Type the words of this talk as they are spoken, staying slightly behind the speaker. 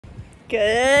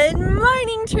Good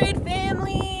morning, trade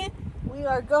family. We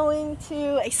are going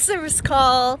to a service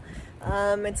call.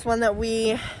 It's one that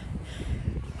oh,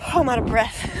 I'm out of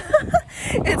breath.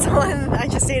 It's one, I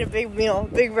just ate a big meal,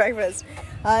 big breakfast.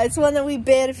 It's one that we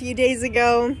bid a few days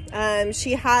ago.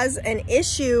 She has an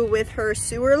issue with her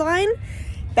sewer line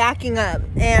backing up,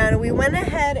 and we went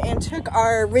ahead and took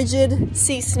our rigid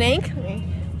sea snake. Let me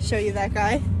show you that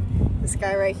guy. This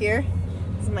guy right here.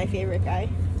 This is my favorite guy.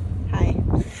 Hi.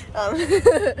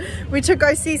 We took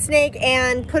our sea snake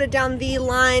and put it down the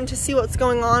line to see what's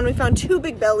going on. We found two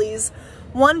big bellies,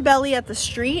 one belly at the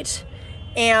street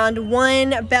and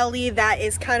one belly that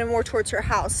is kind of more towards her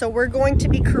house. So we're going to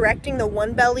be correcting the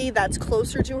one belly that's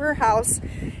closer to her house,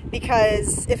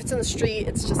 because if it's in the street,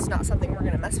 it's just not something we're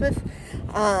gonna mess with.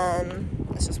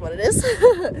 That's just what it is.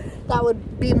 That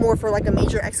would be more for like a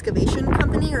major excavation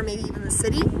company or maybe even the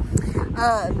city.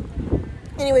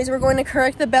 Anyways, we're going to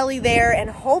correct the belly there, and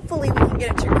hopefully we can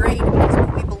get it to grade, because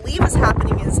what we believe is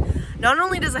happening is not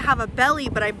only does it have a belly,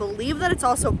 but I believe that it's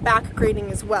also back grading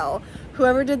as well.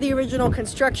 Whoever did the original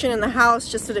construction in the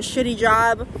house just did a shitty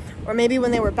job, or maybe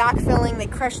when they were backfilling, they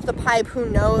crushed the pipe. Who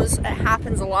knows? It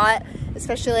happens a lot,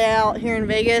 especially out here in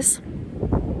Vegas.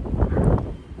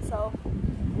 So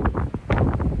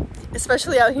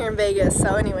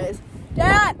anyways,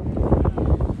 Dad!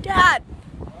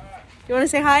 You want to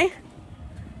say hi?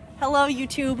 Hello,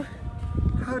 YouTube.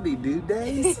 Howdy do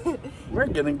days. We're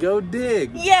gonna go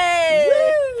dig. Yay!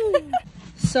 Woo!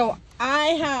 So I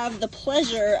have the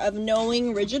pleasure of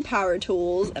knowing Rigid Power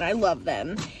Tools, and I love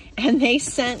them. And they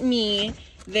sent me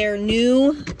their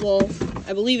new, well,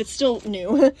 I believe it's still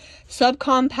new,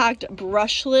 subcompact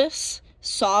brushless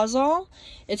Sawzall.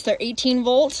 It's their 18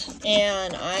 volt,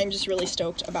 and I'm just really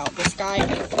stoked about this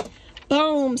guy.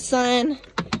 Boom, son.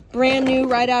 Brand new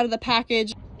right out of the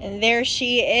package. And there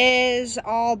she is,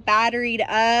 all batteried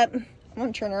up. I'm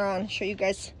gonna turn her on, show you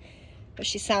guys what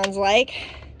she sounds like.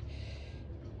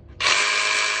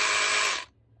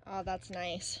 Oh, that's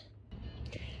nice.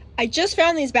 I just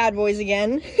found these bad boys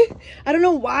again. I don't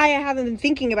know why I haven't been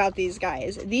thinking about these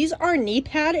guys. These are knee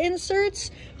pad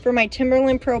inserts for my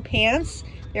Timberland Pro pants.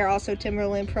 They're also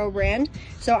Timberland Pro brand.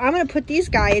 So I'm gonna put these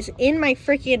guys in my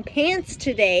freaking pants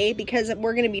today, because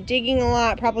we're gonna be digging a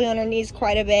lot, probably on our knees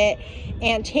quite a bit,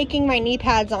 and taking my knee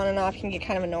pads on and off can get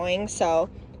kind of annoying. So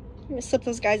I'm gonna slip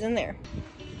those guys in there.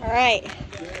 All right,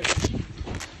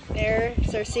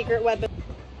 there's our secret weapon.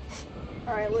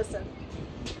 All right, listen,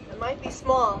 it might be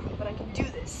small, but I can do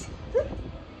this.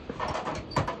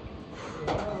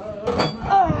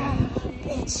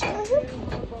 Bitch.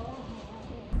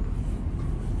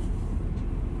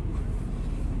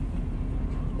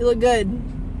 You look good.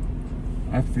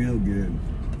 I feel good.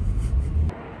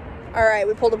 All right,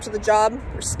 we pulled up to the job.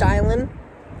 We're styling.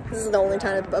 This is the only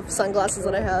type of sunglasses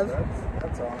that I have.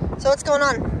 That's all. So what's going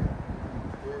on?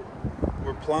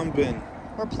 We're plumbing.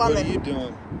 We're plumbing. What are you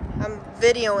doing? I'm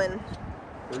videoing.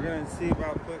 We're gonna see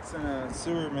about fixing a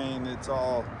sewer main that's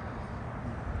all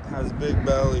has a big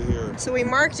belly here. So we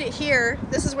marked it here.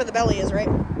 This is where the belly is, right?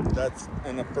 That's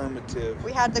an affirmative.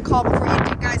 We had the call before you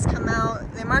two guys come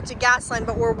out. They marked a gas line,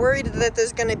 but we're worried that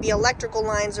there's going to be electrical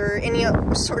lines or any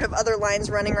sort of other lines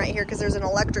running right here, because there's an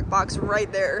electric box right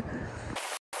there.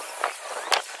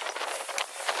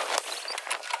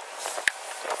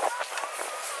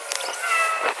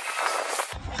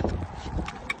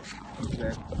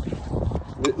 Okay.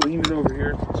 Leave it over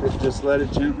here. Just let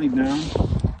it gently down.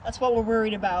 That's what we're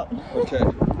worried about. Okay.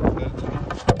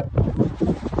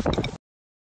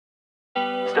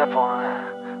 Step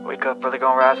 1, wake up early,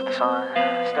 gonna rise with the sun.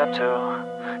 Step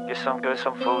 2, get some good,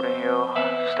 some food in you.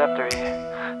 Step 3,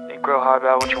 think real hard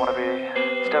about what you wanna be.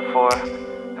 Step 4,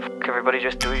 everybody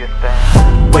just do your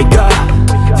thing. Wake up,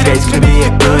 today's gonna be a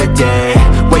good day.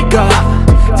 Wake up,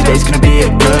 today's gonna be a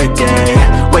good day.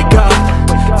 Wake up,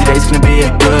 today's gonna be a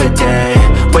good day.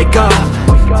 Wake up,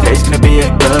 today's gonna be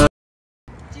a good.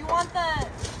 Do you want the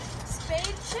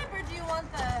spade chip, or do you want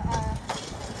the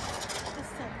this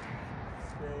tip?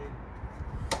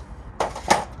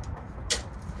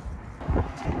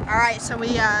 All right, so we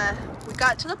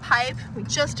got to the pipe. We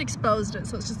just exposed it,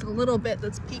 so it's just a little bit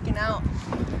that's peeking out.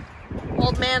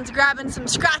 Old man's grabbing some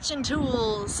scratching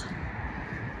tools.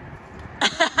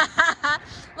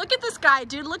 Look at this guy,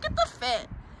 dude. Look at the fit.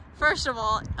 First of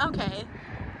all, okay.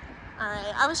 All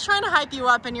right, I was trying to hype you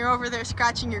up, and you're over there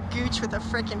scratching your gooch with a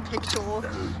frickin' pick tool.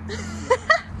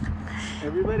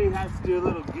 Everybody has to do a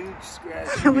little gooch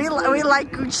scratch. we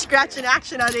like gooch scratching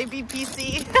action on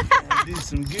ABPC. Do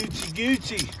some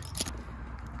Gucci.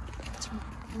 It's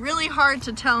really hard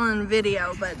to tell in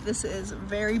video, but this is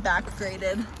very back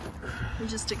graded. We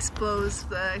just exposed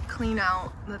the clean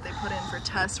out that they put in for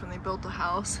tests when they built the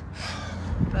house.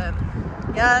 But,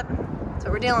 yep, that's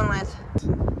what we're dealing with.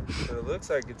 But it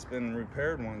looks like it's been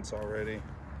repaired once already.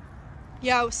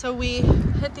 Yeah, so we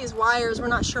hit these wires. We're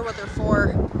not sure what they're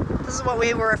for. This is what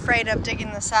we were afraid of,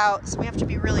 digging this out. So we have to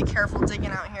be really careful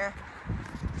digging out here.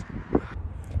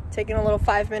 Taking a little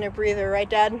 5-minute breather, right,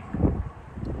 Dad?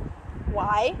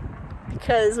 Why?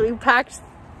 Because we packed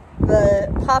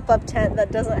the pop-up tent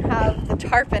that doesn't have the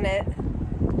tarp in it.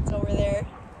 It's over there.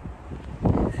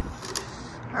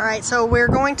 All right, so we're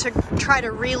going to try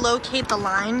to relocate the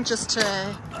line just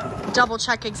to double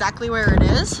check exactly where it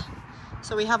is.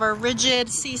 So we have our rigid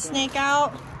sea snake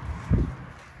out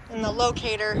and the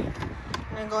locator.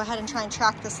 I'm gonna go ahead and try and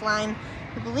track this line.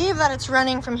 I believe that it's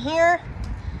running from here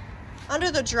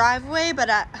under the driveway, but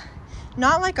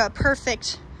not like a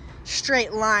perfect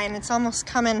straight line. It's almost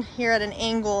coming here at an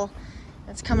angle.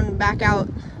 It's coming back out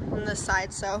on this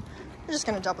side, so we're just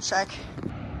gonna double check.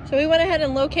 So we went ahead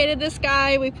and located this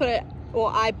guy. We put it, well,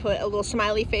 I put a little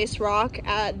smiley face rock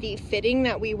at the fitting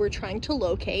that we were trying to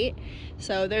locate.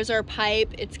 So there's our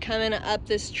pipe. It's coming up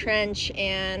this trench,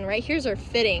 and right here's our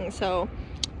fitting. So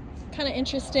kind of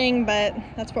interesting, but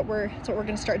that's what we're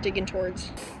gonna start digging towards.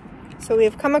 So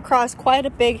we've come across quite a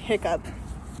big hiccup.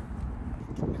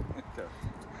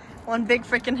 One big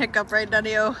freaking hiccup, right,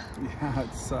 Daddy-O? Yeah,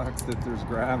 it sucks that there's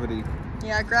gravity.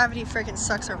 Yeah, gravity freaking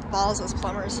sucks our balls as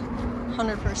plumbers,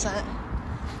 100%.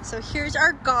 So here's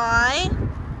our guy.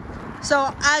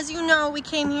 So as you know, we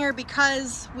came here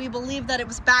because we believed that it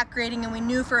was back grading and we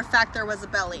knew for a fact there was a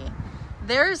belly.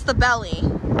 There's the belly.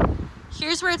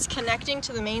 Here's where it's connecting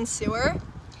to the main sewer.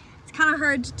 It's kind of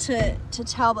hard to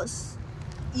tell, but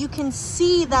you can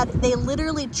see that they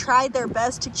literally tried their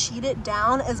best to cheat it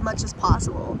down as much as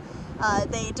possible.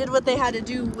 They did what they had to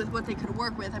do with what they could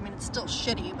work with. I mean, it's still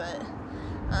shitty, but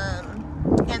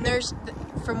and there's,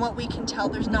 from what we can tell,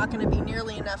 there's not going to be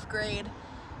nearly enough grade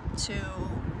to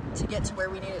get to where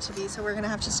we need it to be. So we're going to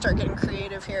have to start getting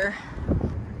creative here.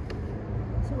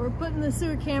 So we're putting the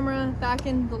sewer camera back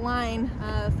in the line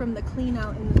from the clean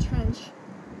out in the trench.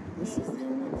 This is the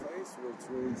only place where it's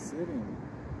really sitting.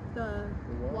 The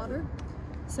water.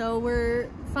 So we're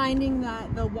finding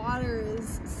that the water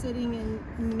is sitting in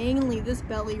mainly this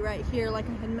belly right here. Like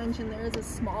I had mentioned, there is a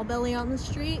small belly on the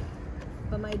street,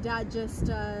 but my dad just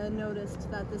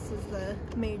noticed that this is the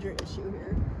major issue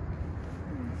here.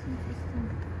 That's interesting.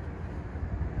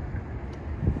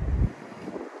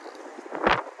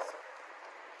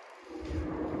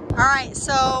 All right,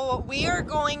 so we are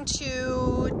going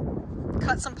to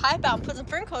cut some pipe out and put some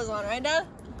fern cones on, right, Dad?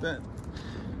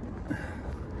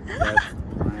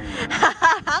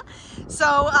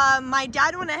 So my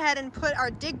dad went ahead and put our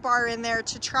dig bar in there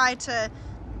to try to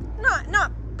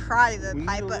not pry the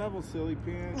pipe, but level, silly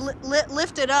pants.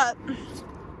 Lift it up.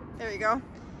 There you go.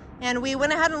 And we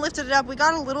went ahead and lifted it up. We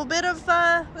got a little bit of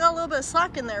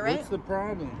slack in there, right? What's the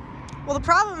problem? Well, the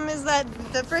problem is that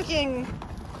the freaking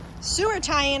sewer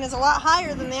tie-in is a lot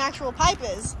higher than the actual pipe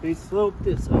is. They sloped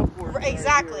this upward.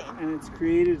 Exactly. Right here, and it's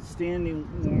created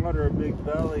standing water, a big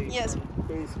belly. Yes.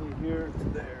 Basically here to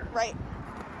there. Right.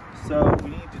 So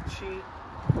we need to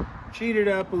cheat it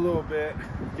up a little bit,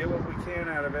 get what we can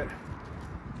out of it.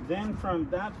 Then from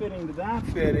that fitting to that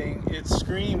fitting, it's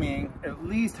screaming at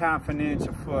least ½ an inch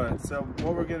a foot. So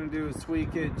what we're gonna do is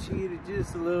tweak it, cheat it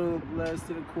just a little less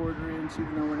than ¼ inch,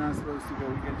 even though we're not supposed to go.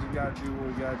 We just gotta do what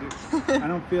we gotta do. I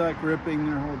don't feel like ripping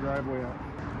their whole driveway out.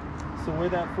 So where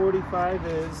that 45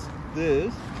 is,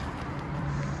 this,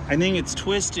 I think it's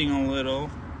twisting a little,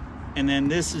 and then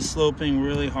this is sloping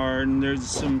really hard, and there's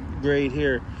some grade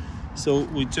here. So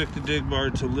we took the dig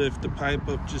bar to lift the pipe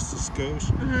up just a skosh.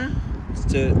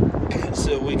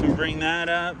 So we can bring that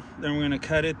up, then we're going to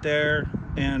cut it there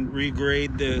and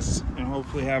regrade this and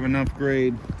hopefully have enough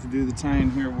grade to do the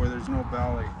tie-in here where there's no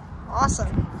belly.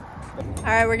 Awesome. All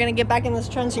right, we're gonna get back in this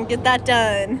trench and get that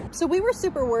done. So we were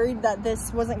super worried that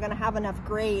this wasn't gonna have enough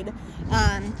grade.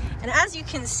 And as you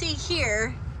can see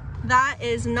here, that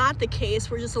is not the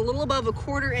case. We're just a little above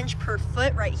 ¼ inch per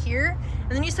foot right here.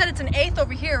 And then you said it's 1/8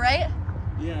 over here, right?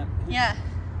 Yeah. Yeah.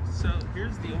 So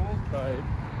here's the old pipe.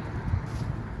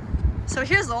 So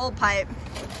here's the old pipe.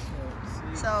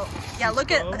 So yeah,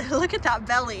 look at that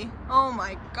belly. Oh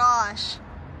my gosh.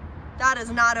 That is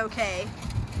not okay.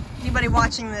 Anybody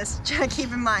watching this,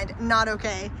 keep in mind, not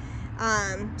okay.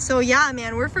 So yeah,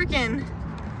 man, we're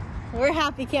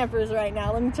happy campers right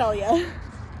now, let me tell you.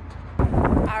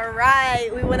 All right,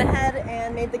 we went ahead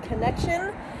and made the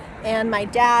connection, and my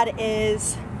dad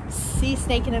is sea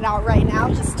snaking it out right now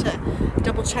just to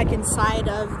double check inside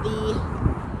of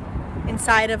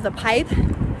the pipe.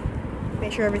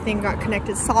 make sure everything got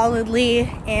connected solidly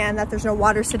and that there's no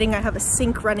water sitting. I have a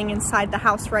sink running inside the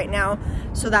house right now,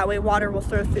 so that way water will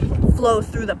flow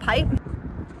through the pipe.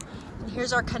 And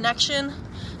here's our connection.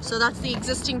 So that's the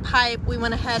existing pipe. We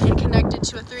went ahead and connected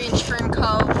to a 3-inch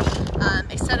turncoat.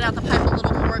 I set out the pipe a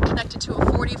little more, connected to a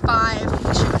 45, to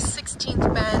a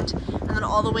 16th bend, and then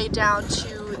all the way down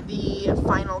to the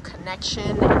final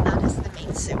connection, and that is the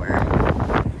main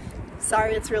sewer.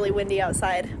 Sorry, it's really windy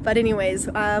outside. But anyways,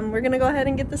 we're gonna go ahead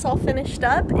and get this all finished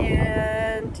up,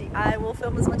 and I will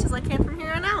film as much as I can from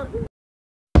here on out.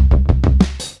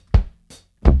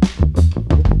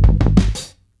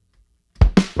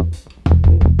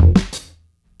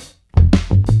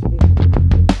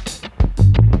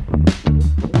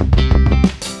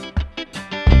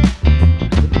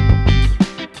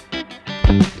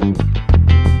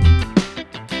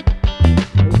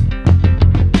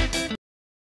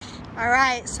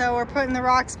 Alright, so we're putting the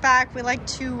rocks back. We like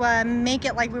to make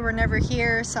it like we were never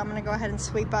here, so I'm going to go ahead and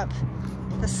sweep up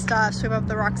the stuff, sweep up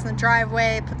the rocks in the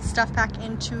driveway, put the stuff back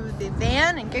into the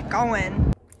van, and get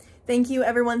going. Thank you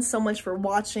everyone so much for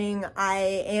watching.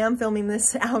 I am filming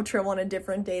this outro on a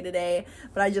different day today,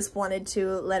 but I just wanted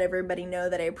to let everybody know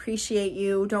that I appreciate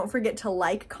you. Don't forget to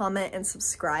like, comment, and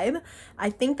subscribe. I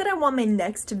think that I want my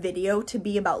next video to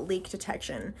be about leak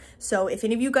detection. So if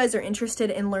any of you guys are interested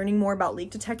in learning more about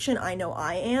leak detection, I know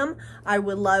I am. I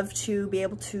would love to be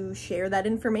able to share that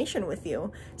information with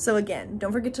you. So again,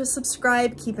 don't forget to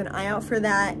subscribe, keep an eye out for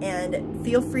that, and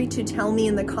feel free to tell me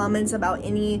in the comments about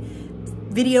any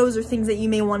videos or things that you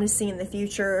may want to see in the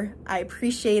future. I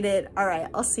appreciate it. All right,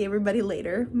 I'll see everybody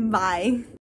later. Bye.